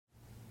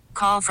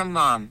call from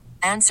mom.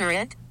 Answer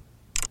it.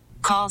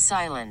 Call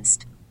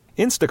silenced.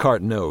 Instacart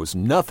knows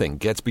nothing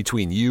gets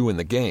between you and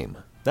the game.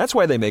 That's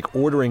why they make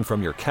ordering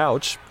from your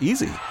couch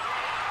easy.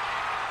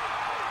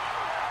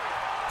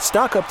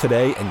 Stock up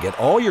today and get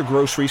all your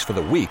groceries for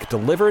the week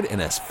delivered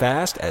in as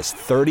fast as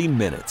 30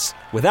 minutes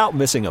without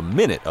missing a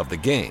minute of the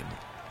game.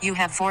 You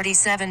have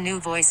 47 new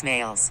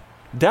voicemails.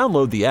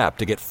 Download the app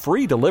to get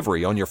free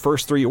delivery on your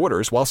first 3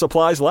 orders while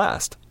supplies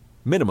last.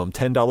 Minimum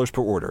 $10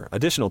 per order.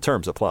 Additional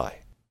terms apply.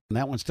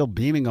 That one's still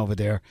beaming over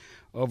there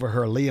over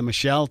her Lea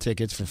Michele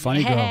tickets for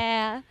Funny Girl.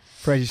 Yeah.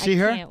 Fred, you see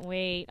her? I can't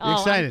wait. You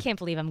excited? I can't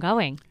believe I'm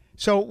going.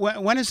 So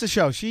when is the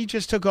show? She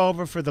just took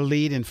over for the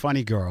lead in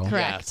Funny Girl.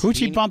 Correct. Who'd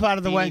she bump out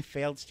of the way?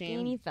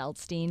 Deanie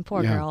Feldstein.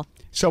 Poor girl.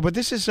 So, but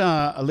this is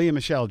a Lea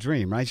Michele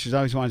dream, right? She's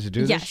always wanted to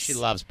do Yes. this. She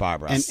loves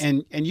Barbara.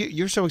 And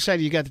you're so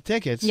excited you got the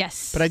tickets.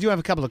 Yes. But I do have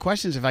a couple of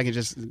questions if I could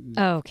just...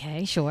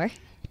 Okay, sure.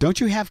 Don't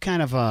you have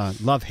kind of a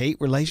love-hate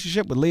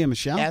relationship with Lea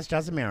Michele? As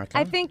does America.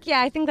 I think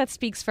that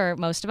speaks for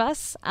most of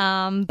us.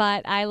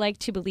 But I like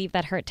to believe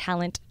that her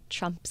talent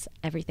trumps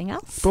everything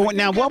else. But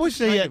now, what was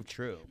the kind of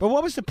true. But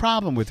what was the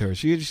problem with her?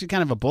 She's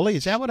kind of a bully.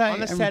 Is that what I On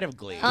the set of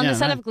Glee. On the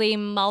set of Glee,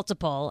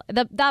 multiple.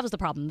 That was the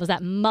problem, was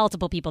that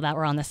multiple people that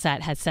were on the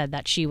set had said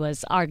that she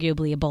was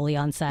arguably a bully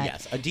on set.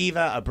 Yes, a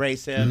diva,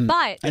 abrasive,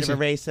 But bit of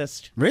a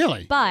racist.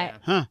 Really? But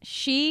Huh.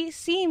 she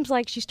seems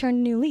like she's turned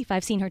a new leaf.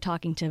 I've seen her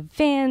talking to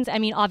fans. I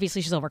mean,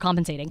 obviously she's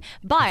overcompensating,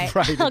 but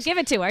Right, I'll give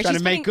it to her. Trying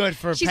She's to make good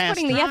for she's past,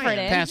 putting the effort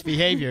in. past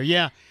behavior.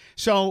 Yeah.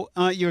 So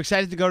you're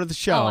excited to go to the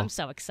show. Oh, I'm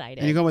so excited.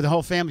 And you go with the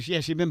whole family.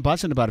 Yeah, she's been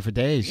buzzing about it for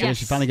days. Yeah, Yes.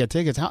 she finally got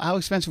tickets. How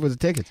expensive were the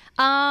tickets?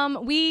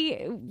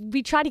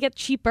 We tried to get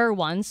cheaper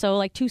ones, so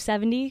like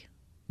 $270.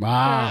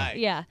 Wow.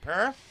 Yeah.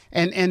 Her?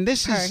 And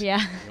this Per, is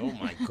yeah. Oh,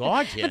 my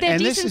God, yeah. But they're And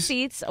this decent is-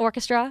 seats,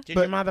 orchestra. Did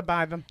your mother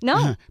buy them?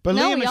 No. But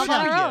no, Lea we all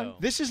got Michele, our own.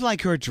 this is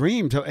like her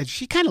dream.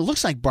 She kind of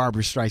looks like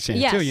Barbara Streisand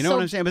Yes, too. You know so-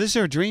 what I'm saying? But this is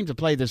her dream to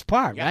play this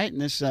part, right? In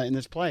this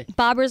play.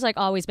 Barbara's like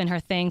always been her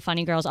thing.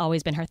 Funny Girl's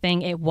always been her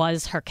thing. It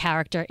was her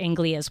character in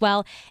Glee as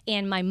well.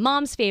 And my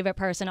mom's favorite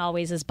person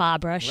always is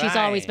Barbara. She's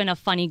always Right. been a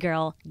Funny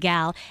Girl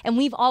gal. And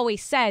we've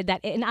always said that,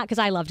 not because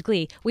I loved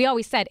Glee, we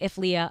always said if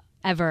Leah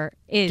ever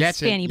is Gets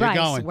it. Fanny You're Bryce,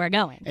 going. we're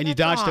going. And you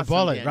That's dodged a awesome,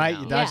 bullet, right? You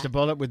Danielle. dodged Yeah. a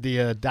bullet with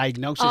the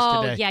diagnosis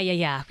Oh, today.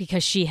 yeah,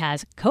 because she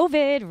has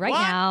COVID right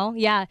What? now.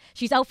 Yeah,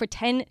 she's out for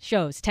 10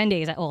 shows, 10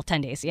 days. Well,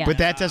 10 days, yeah. But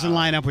that doesn't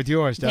line up with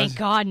yours, does Thank it?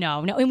 God,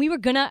 no. And we were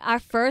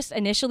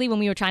initially when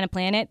we were trying to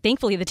plan it,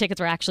 thankfully the tickets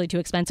were actually too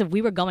expensive.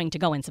 We were going to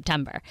go in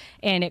September.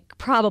 And it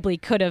probably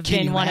could have Can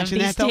been you one of imagine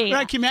these that, though? days.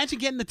 Right, can you imagine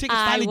getting the tickets,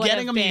 I finally would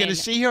getting have them, you're going to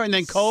been see her, and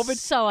then COVID?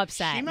 So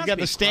upset. She must got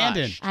be the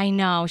stand-in. crushed. I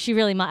know. She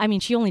really, I mean,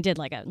 she only did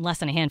like less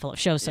than a handful of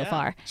shows so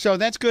far. So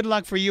that's good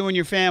luck for you and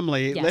your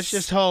family. Yes. Let's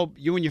just hope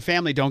you and your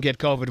family don't get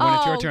COVID when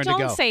it's your turn to go.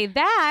 Don't say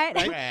that.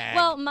 Right.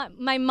 Well,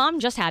 my mom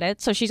just had it,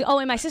 so she's. Oh,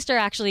 and my sister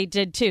actually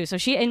did too. So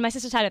my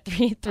sister's had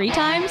it three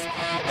times.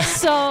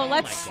 So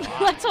let's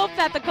hope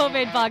that the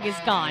COVID bug is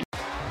gone.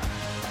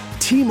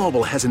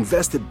 T-Mobile has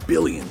invested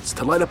billions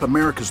to light up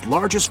America's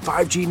largest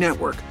 5G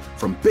network,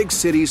 from big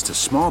cities to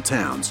small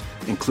towns,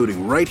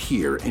 including right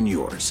here in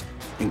yours.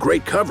 And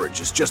great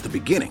coverage is just the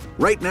beginning.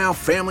 Right now,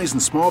 families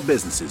and small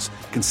businesses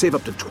can save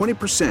up to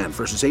 20%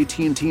 versus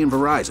AT&T and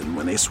Verizon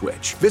when they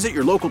switch. Visit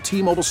your local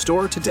T-Mobile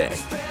store today.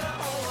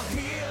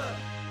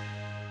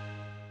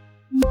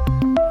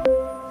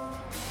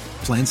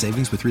 Plan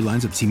savings with 3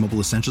 lines of T-Mobile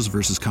Essentials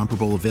versus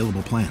comparable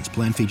available plans.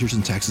 Plan features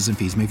and taxes and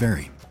fees may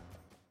vary.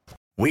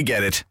 We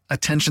get it.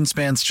 Attention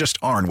spans just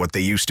aren't what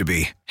they used to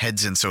be.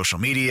 Heads in social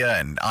media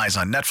and eyes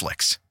on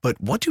Netflix. But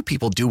what do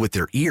people do with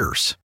their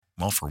ears?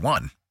 Well, for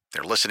one,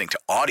 they're listening to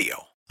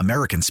audio.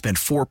 Americans spend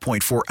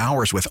 4.4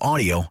 hours with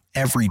audio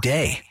every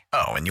day.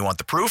 Oh, and you want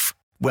the proof?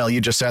 Well, you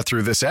just sat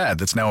through this ad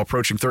that's now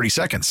approaching 30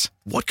 seconds.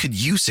 What could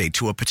you say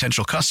to a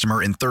potential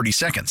customer in 30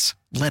 seconds?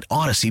 Let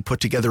Odyssey put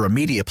together a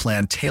media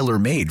plan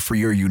tailor-made for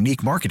your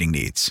unique marketing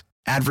needs.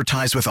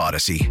 Advertise with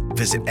Odyssey.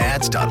 Visit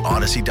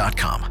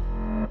ads.odyssey.com.